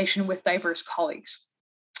conversation with diverse colleagues,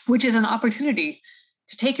 which is an opportunity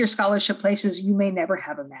to take your scholarship places you may never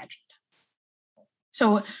have imagined.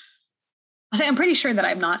 So I'm pretty sure that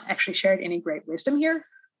I've not actually shared any great wisdom here,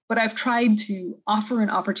 but I've tried to offer an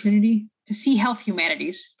opportunity to see health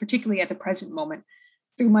humanities, particularly at the present moment,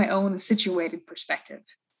 through my own situated perspective.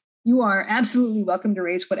 You are absolutely welcome to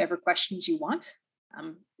raise whatever questions you want.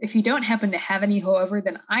 If you don't happen to have any, however,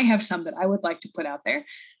 then I have some that I would like to put out there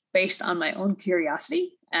based on my own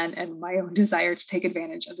curiosity and my own desire to take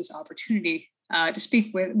advantage of this opportunity to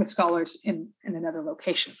speak with scholars in another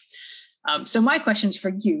location. So my questions for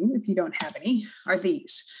you, if you don't have any, are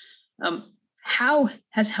these. How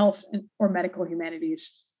has health or medical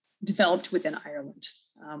humanities developed within Ireland?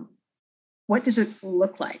 What does it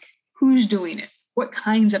look like? Who's doing it? What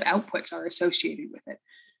kinds of outputs are associated with it?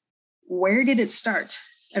 Where did it start?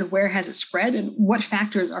 And where has it spread? And what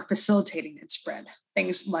factors are facilitating its spread?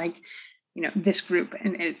 Things like, this group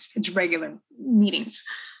and its regular meetings.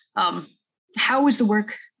 How is the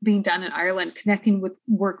work being done in Ireland connecting with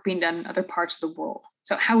work being done in other parts of the world?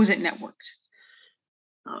 So how is it networked?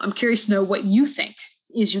 I'm curious to know what you think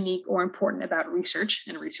is unique or important about research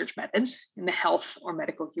and research methods in the health or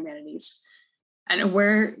medical humanities. And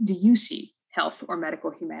where do you see health or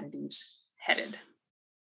medical humanities headed?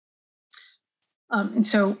 And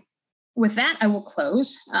so with that, I will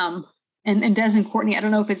close. And Des and Courtney, I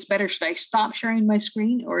don't know if it's better, should I stop sharing my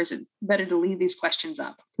screen or is it better to leave these questions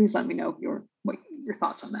up? Please let me know your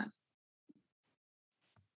thoughts on that.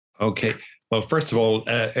 Okay. Well, first of all,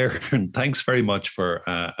 Erin, thanks very much for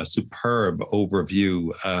a superb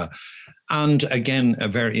overview. And again,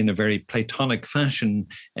 in a very Platonic fashion,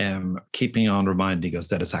 keeping on reminding us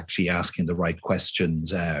that it's actually asking the right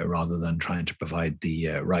questions rather than trying to provide the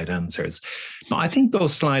right answers. Now, I think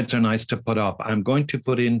those slides are nice to put up. I'm going to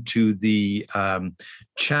put into the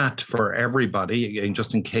chat for everybody, again,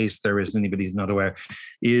 just in case there is anybody who's not aware,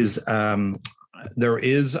 there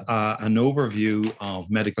is an overview of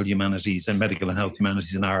medical humanities and medical and health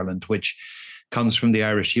humanities in Ireland, which comes from the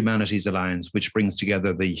Irish Humanities Alliance, which brings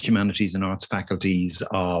together the humanities and arts faculties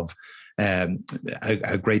of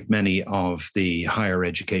a great many of the higher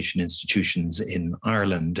education institutions in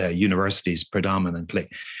Ireland, universities predominantly.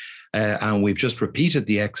 And we've just repeated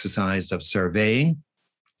the exercise of surveying,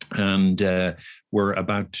 and we're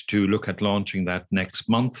about to look at launching that next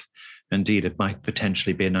month. Indeed, it might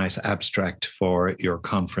potentially be a nice abstract for your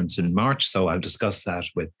conference in March. So I'll discuss that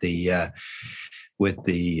with the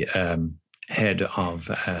head of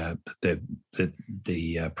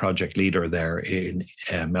the project leader there in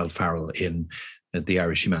Mel Farrell in the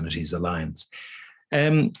Irish Humanities Alliance.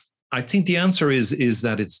 I think the answer is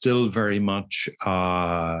that it's still very much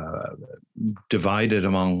divided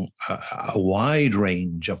among a wide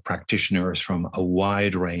range of practitioners from a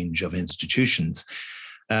wide range of institutions.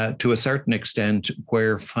 To a certain extent,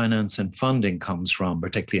 where finance and funding comes from,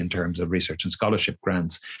 particularly in terms of research and scholarship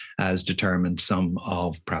grants, has determined some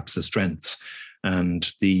of perhaps the strengths. And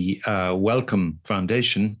the Wellcome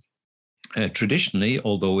Foundation, traditionally,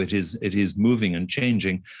 although it is moving and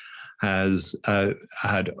changing, has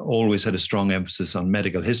always had a strong emphasis on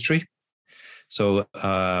medical history. So,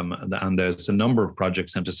 and there's a number of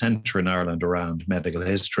projects and a centre in Ireland around medical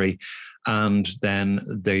history. And then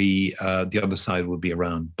the other side would be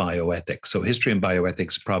around bioethics. So history and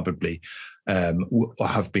bioethics probably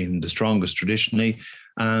have been the strongest traditionally.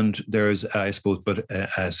 And there's, I suppose, but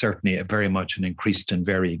certainly very much an increased and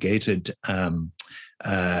variegated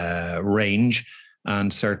range.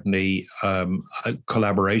 And certainly a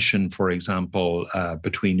collaboration, for example,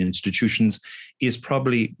 between institutions is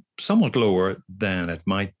probably somewhat lower than it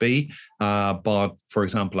might be. But for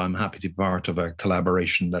example, I'm happy to be part of a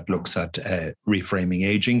collaboration that looks at reframing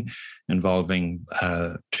aging, involving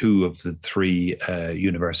two of the three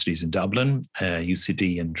universities in Dublin,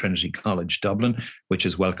 UCD and Trinity College Dublin, which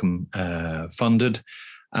is Wellcome funded.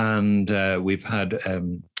 And we've had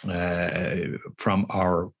from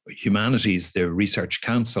our humanities, the Research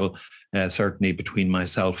Council, certainly between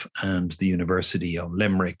myself and the University of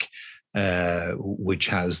Limerick, which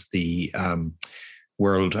has the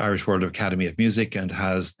Irish World Academy of Music and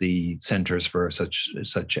has the centres for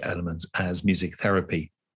such elements as music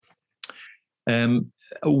therapy. A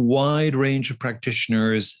wide range of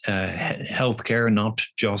practitioners, healthcare, not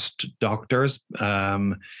just doctors.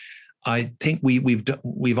 I think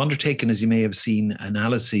we've undertaken, as you may have seen,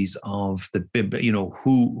 analyses of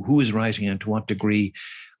who is writing and to what degree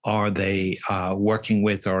are they working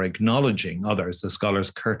with or acknowledging others, the scholar's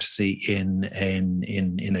courtesy in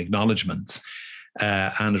acknowledgements.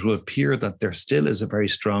 And it will appear that there still is a very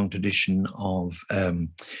strong tradition of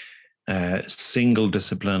single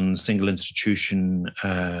discipline, single institution,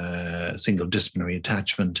 single disciplinary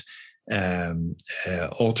attachment,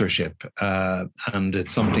 authorship. And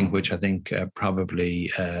it's something which I think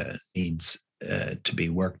probably needs to be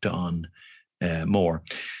worked on more.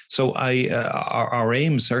 So our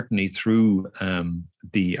aim, certainly through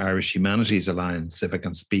the Irish Humanities Alliance, if I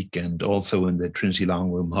can speak, and also in the Trinity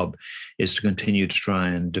Long Room Hub, is to continue to try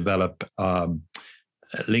and develop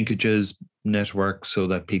linkages, networks, so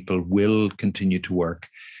that people will continue to work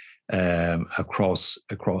across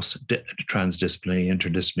transdisciplinary,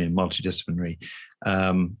 interdisciplinary, multidisciplinary,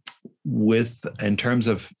 in terms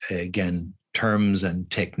of, again, terms and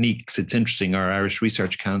techniques. It's interesting, our Irish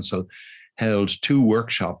Research Council held 2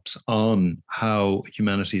 workshops on how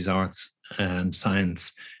humanities, arts and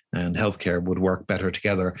science and healthcare would work better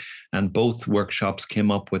together. And both workshops came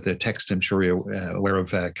up with a text, I'm sure you're aware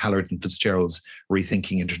of, Callard and Fitzgerald's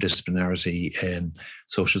Rethinking Interdisciplinarity in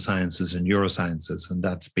Social Sciences and Neurosciences. And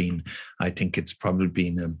that's been, I think it's probably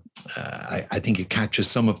been, I think it catches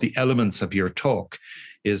some of the elements of your talk,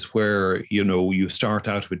 is where, you start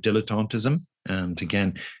out with dilettantism. And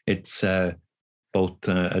again, it's both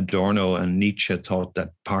Adorno and Nietzsche thought that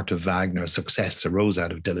part of Wagner's success arose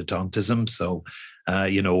out of dilettantism. So,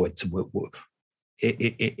 it's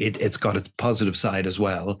got its positive side as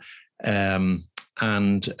well. And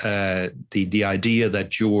the idea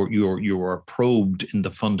that you are probed in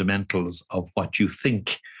the fundamentals of what you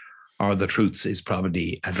think are the truths is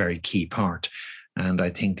probably a very key part. And I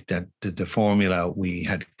think that the formula we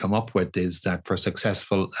had come up with is that for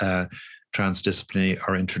successful transdisciplinary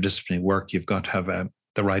or interdisciplinary work, you've got to have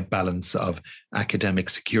the right balance of academic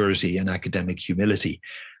security and academic humility.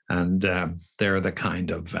 And they're the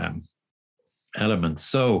kind of elements.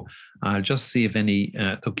 So I'll just see if any,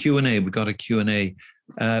 the Q&A, we got a Q&A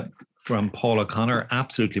from Paul O'Connor.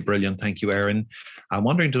 Absolutely brilliant. Thank you, Erin. I'm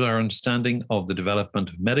wondering, does our understanding of the development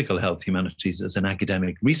of medical health humanities as an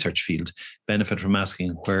academic research field benefit from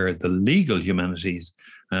asking where the legal humanities,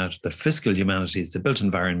 the fiscal humanities, the built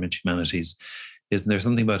environment humanities, isn't there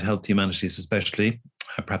something about health humanities, especially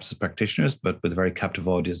perhaps as practitioners, but with a very captive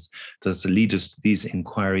audience, does lead us to these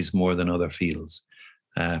inquiries more than other fields?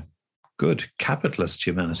 Good. Capitalist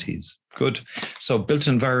humanities. Good. So built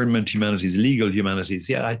environment humanities, legal humanities.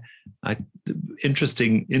 Yeah,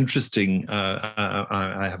 interesting.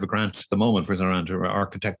 I have a grant at the moment for around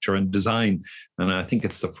architecture and design, and I think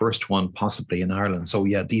it's the first one possibly in Ireland. So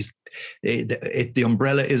yeah, the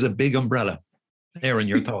umbrella is a big umbrella. Erin,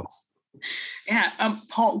 your thoughts? Yeah,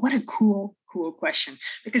 Paul, what a cool question,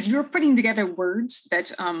 because you're putting together words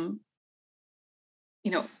that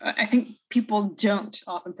I think people don't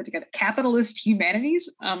often put together. Capitalist humanities,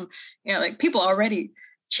 like people already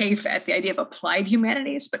chafe at the idea of applied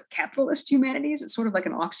humanities, but capitalist humanities, it's sort of like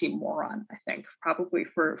an oxymoron, I think, probably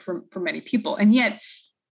for many people. And yet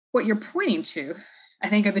what you're pointing to, I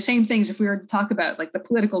think, are the same things if we were to talk about like the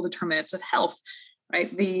political determinants of health,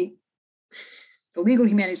 right? The legal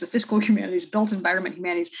humanities, the fiscal humanities, built environment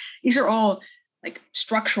humanities, these are all like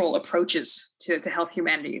structural approaches to health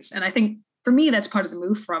humanities. And I think for me, that's part of the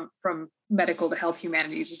move from medical to health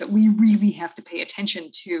humanities, is that we really have to pay attention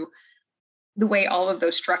to the way all of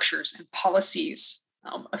those structures and policies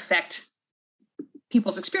affect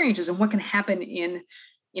people's experiences and what can happen in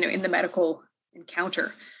the medical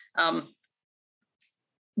encounter.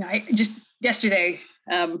 Yesterday,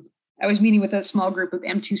 I was meeting with a small group of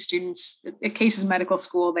M2 students at Cases Medical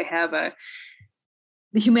School. They have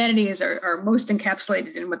the humanities are most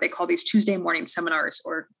encapsulated in what they call these Tuesday morning seminars,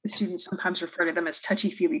 or the students sometimes refer to them as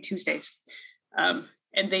touchy-feely Tuesdays. And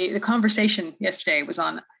the conversation yesterday was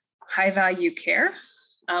on high-value care,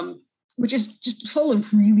 which is just full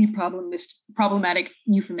of really problematic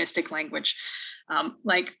euphemistic language.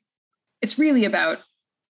 Like, it's really about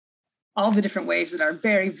all the different ways that our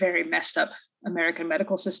very, very messed up American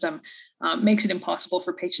medical system makes it impossible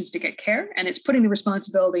for patients to get care. And it's putting the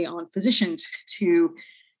responsibility on physicians to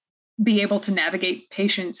be able to navigate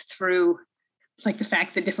patients through, like, the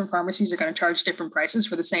fact that different pharmacies are going to charge different prices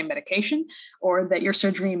for the same medication, or that your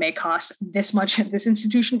surgery may cost this much at this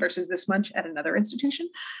institution versus this much at another institution.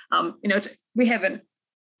 We have an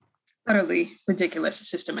utterly ridiculous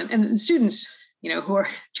system. And the students, who are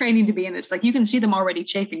training to be in this, like, you can see them already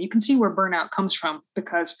chafing. You can see where burnout comes from,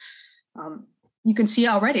 because you can see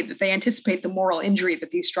already that they anticipate the moral injury that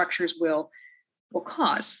these structures will will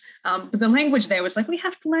cause. But the language there was like, we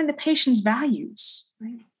have to learn the patient's values,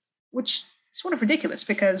 right? Which is sort of ridiculous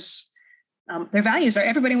because their values are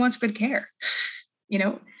everybody wants good care.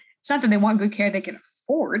 It's not that they want good care they can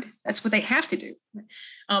afford. That's what they have to do.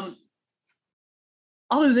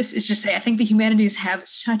 All of this is just say, I think the humanities have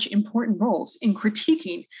such important roles in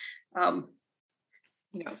critiquing,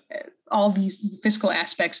 all these fiscal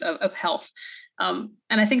aspects of health. And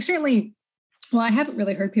I think certainly, well, I haven't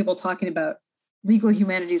really heard people talking about legal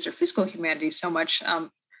humanities or fiscal humanities so much.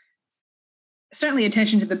 Certainly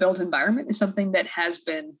attention to the built environment is something that has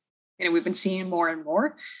been, we've been seeing more and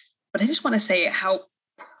more. But I just want to say how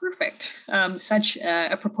perfect such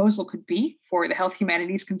a proposal could be for the Health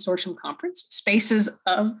Humanities Consortium Conference. Spaces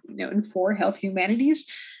of, and for health humanities,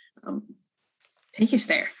 take us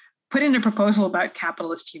there. Put in a proposal about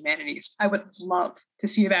capitalist humanities. I would love to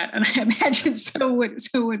see that, and I imagine so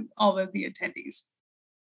would all of the attendees.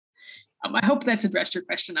 I hope that's addressed your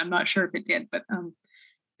question. I'm not sure if it did, but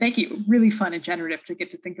thank you. Really fun and generative to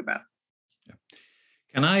get to think about. Yeah.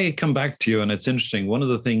 Can I come back to you? And it's interesting. One of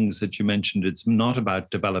the things that you mentioned, it's not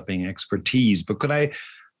about developing expertise, but could I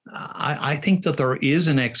think that there is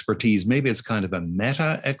an expertise, maybe it's kind of a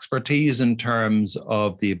meta expertise in terms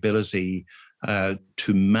of the ability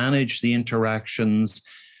to manage the interactions,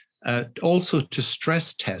 also to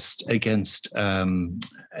stress test against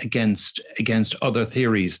other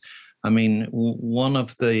theories. I mean, one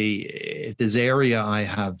of this area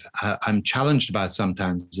I'm challenged about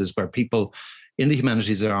sometimes is where people in the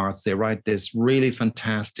humanities and arts, they write this really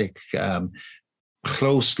fantastic,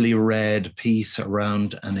 closely read piece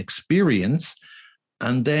around an experience,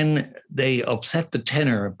 and then they upset the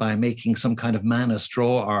tenor by making some kind of man of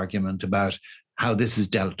straw argument about how this is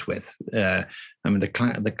dealt with. I mean,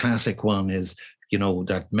 the classic one is,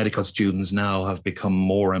 that medical students now have become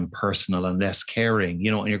more impersonal and less caring,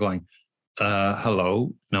 and you're going,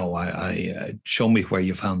 hello, no, I show me where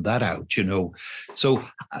you found that out, So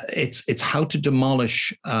it's how to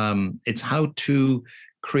demolish, it's how to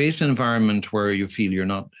create an environment where you feel you're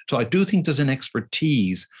not. So I do think there's an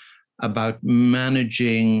expertise about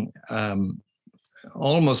managing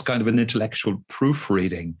almost kind of an intellectual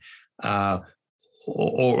proofreading,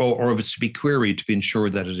 or if it's to be queried, to be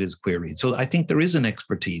ensured that it is queried. So I think there is an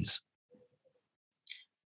expertise.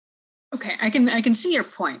 Okay, I can see your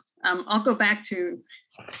point. I'll go back to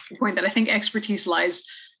the point that I think expertise lies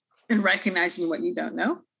in recognizing what you don't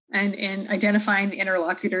know and in identifying the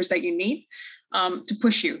interlocutors that you need to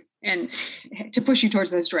push you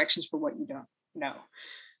towards those directions for what you don't know.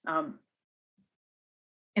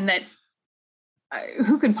 And that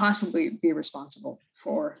who can possibly be responsible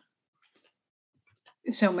for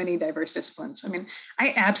so many diverse disciplines? I mean,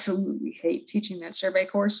 I absolutely hate teaching that survey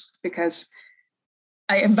course because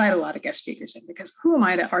I invite a lot of guest speakers in, because who am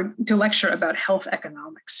I to lecture about health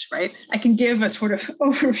economics, right? I can give a sort of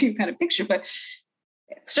overview kind of picture, but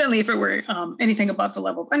certainly if it were anything above the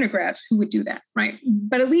level of undergrads, who would do that, right?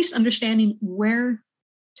 But at least understanding where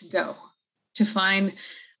to go to find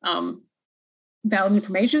valid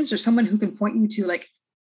information, or someone who can point you to, like,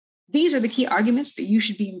 these are the key arguments that you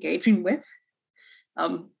should be engaging with.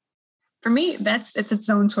 For me, it's its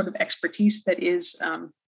own sort of expertise that is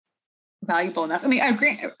valuable enough. I mean,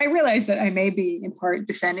 I realize that I may be in part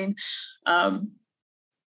defending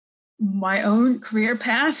my own career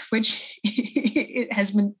path, which it has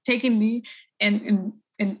been taking me in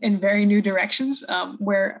very new directions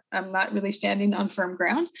where I'm not really standing on firm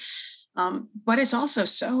ground. But it's also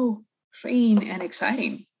so freeing and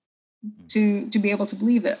exciting to be able to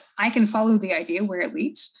believe that I can follow the idea where it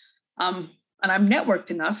leads. And I'm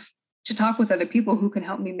networked enough to talk with other people who can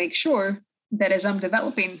help me make sure that as I'm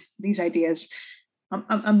developing these ideas,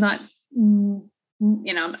 I'm not,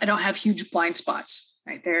 I don't have huge blind spots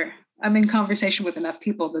right there. I'm in conversation with enough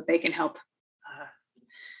people that they can help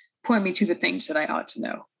point me to the things that I ought to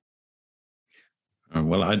know.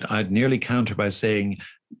 Well, I'd nearly counter by saying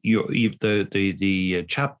the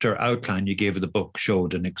chapter outline you gave of the book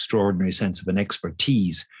showed an extraordinary sense of an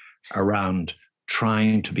expertise around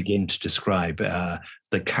trying to begin to describe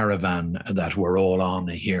the caravan that we're all on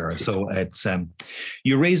here. So it's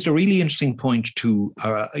you raised a really interesting point too.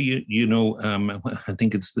 I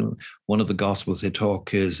think it's one of the Gospels they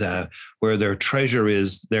talk is where their treasure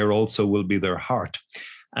is, there also will be their heart.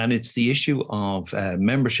 And it's the issue of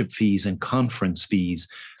membership fees and conference fees.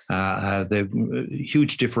 The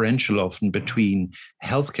huge differential often between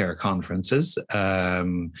healthcare conferences,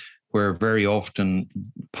 where very often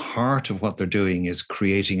part of what they're doing is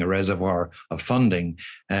creating a reservoir of funding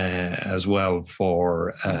as well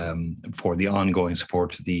for the ongoing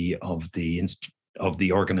support of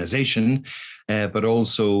the organization, but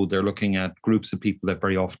also they're looking at groups of people that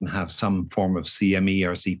very often have some form of CME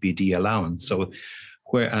or CPD allowance. So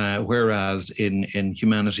whereas in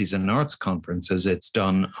humanities and arts conferences, it's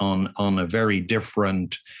done on a very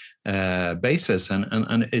different basis.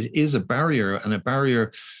 And it is a barrier, and a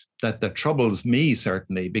barrier that troubles me,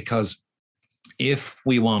 certainly, because if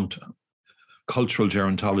we want cultural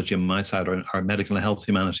gerontology on my side, or our medical and health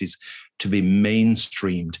humanities, to be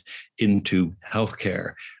mainstreamed into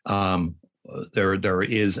healthcare, there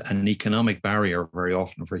is an economic barrier very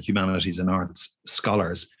often for humanities and arts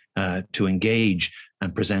scholars to engage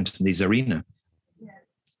and present in these arenas.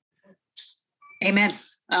 Amen.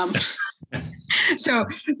 So,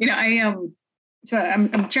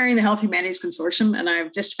 I'm chairing the Health Humanities Consortium, and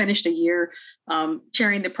I've just finished a year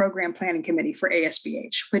chairing the Program Planning Committee for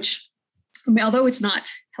ASBH, which, although it's not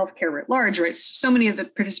healthcare writ large, right? So many of the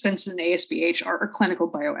participants in ASBH are clinical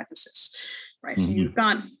bioethicists, right? So you've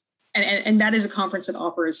got, and that is a conference that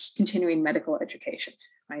offers continuing medical education,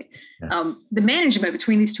 right? Yeah. The management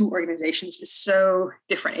between these two organizations is so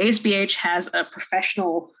different. ASBH has a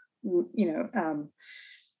professional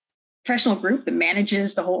group that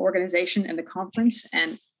manages the whole organization and the conference.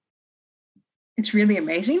 And it's really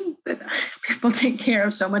amazing that people take care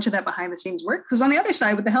of so much of that behind the scenes work. Because on the other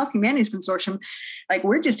side, with the Health Humanities Consortium, like,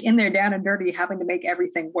 we're just in there down and dirty, having to make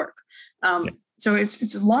everything work. So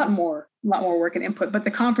it's a lot more work and input, but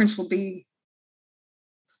the conference will be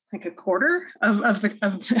like a quarter of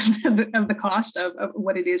the cost of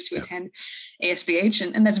what it is to attend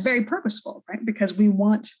ASBH. And that's very purposeful, right? Because we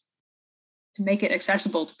want to make it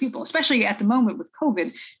accessible to people, especially at the moment with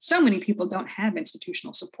COVID. So many people don't have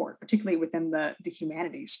institutional support, particularly within the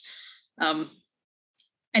humanities. And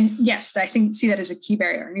yes, I see that as a key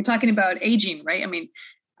barrier. And you're talking about aging, right? I mean,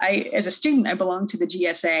 as a student, I belonged to the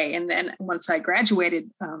GSA. And then once I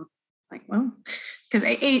graduated, because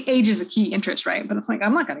age is a key interest, right? But I'm like,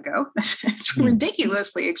 I'm not going to go. It's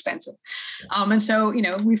ridiculously expensive. And so,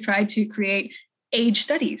 we've tried to create age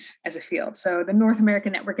studies as a field. So the North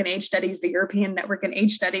American Network in Age Studies, the European Network in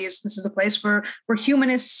Age Studies, this is a place where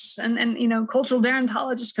humanists and cultural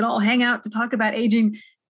gerontologists can all hang out to talk about aging.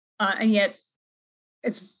 And yet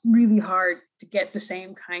it's really hard to get the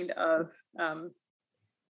same kind of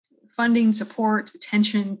funding, support,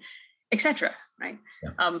 attention, etc. Right?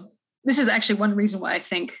 Yeah. This is actually one reason why I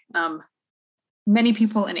think many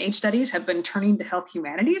people in age studies have been turning to health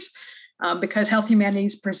humanities, because health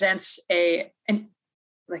humanities presents a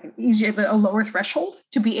lower threshold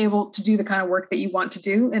to be able to do the kind of work that you want to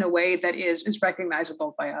do in a way that is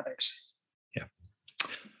recognizable by others. Yeah.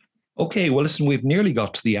 Okay, well, listen, we've nearly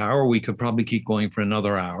got to the hour. We could probably keep going for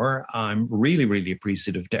another hour. I'm really, really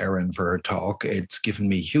appreciative to Erin for her talk. It's given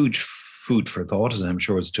me huge food for thought, as I'm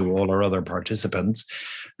sure it's to all our other participants.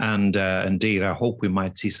 And indeed, I hope we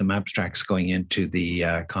might see some abstracts going into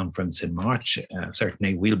the conference in March.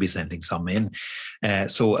 Certainly, we'll be sending some in.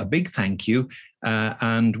 So a big thank you.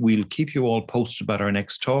 And we'll keep you all posted about our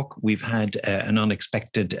next talk. We've had an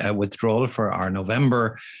unexpected withdrawal for our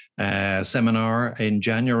November seminar. In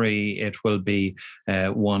January, it will be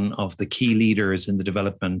one of the key leaders in the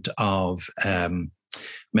development of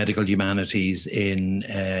medical humanities in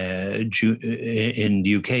the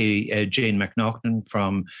UK, Jane McNaughton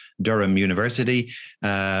from Durham University,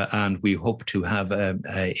 and we hope to have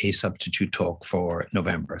a substitute talk for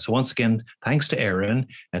November. So once again, thanks to Erin,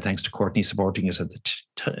 thanks to Courtney supporting us at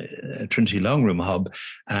the Trinity Long Room Hub,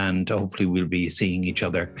 and hopefully we'll be seeing each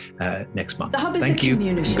other next month. The Hub is Thank a you.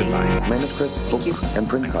 community. Goodbye. Manuscript, book, and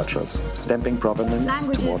print cultures, stamping provenance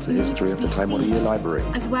Languages towards the history of the Taimonia library.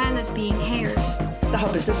 as well as being heard. The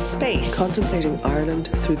Hub is a space. Contemplating Ireland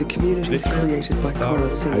through the communities created by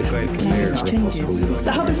Conrad Singh. Changes.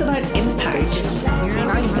 The Hub is about impact.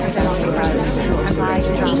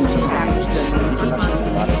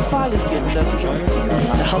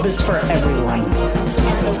 The Hub is for everyone.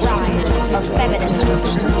 The rise of feminism.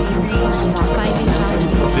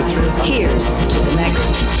 Here's to the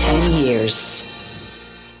next 10 years.